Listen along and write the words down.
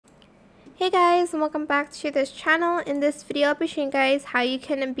Hey guys, and welcome back to this channel. In this video, I'll be showing you guys how you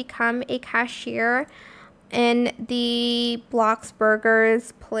can become a cashier in the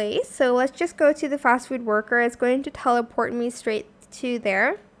Bloxburgers place. So let's just go to the fast food worker. It's going to teleport me straight to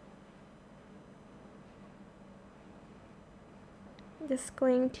there. I'm just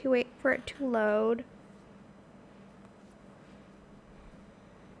going to wait for it to load.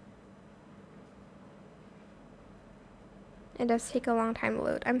 It does take a long time to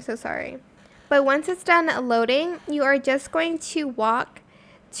load. I'm so sorry. But once it's done loading, you are just going to walk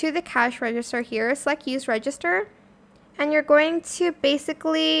to the cash register here. Select use register. And you're going to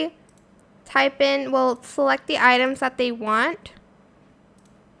basically type in, select the items that they want.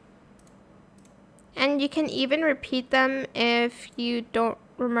 And you can even repeat them if you don't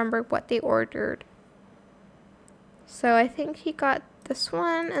remember what they ordered. So I think he got this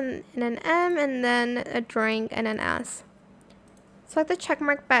one and an M and then a drink and an S. Select the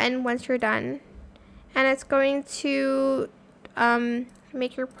checkmark button once you're done, and it's going to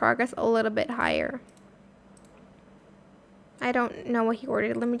make your progress a little bit higher. I don't know what he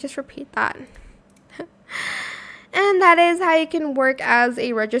ordered. Let me just repeat that. And that is how you can work as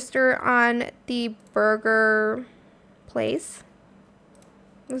a register on the burger place.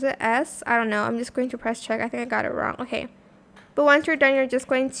 Was it S? I don't know. I'm just going to press check. I think I got it wrong. Okay. But once you're done, you're just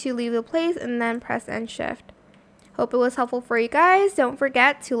going to leave the place and then press end shift. Hope it was helpful for you guys. Don't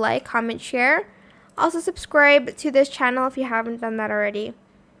forget to like, comment, share. Also subscribe to this channel if you haven't done that already.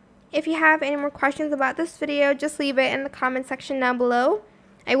 If you have any more questions about this video, just leave it in the comment section down below.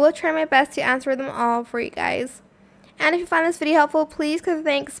 I will try my best to answer them all for you guys. And if you found this video helpful, please click the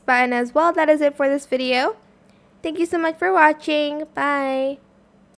thanks button as well. That is it for this video. Thank you so much for watching. Bye.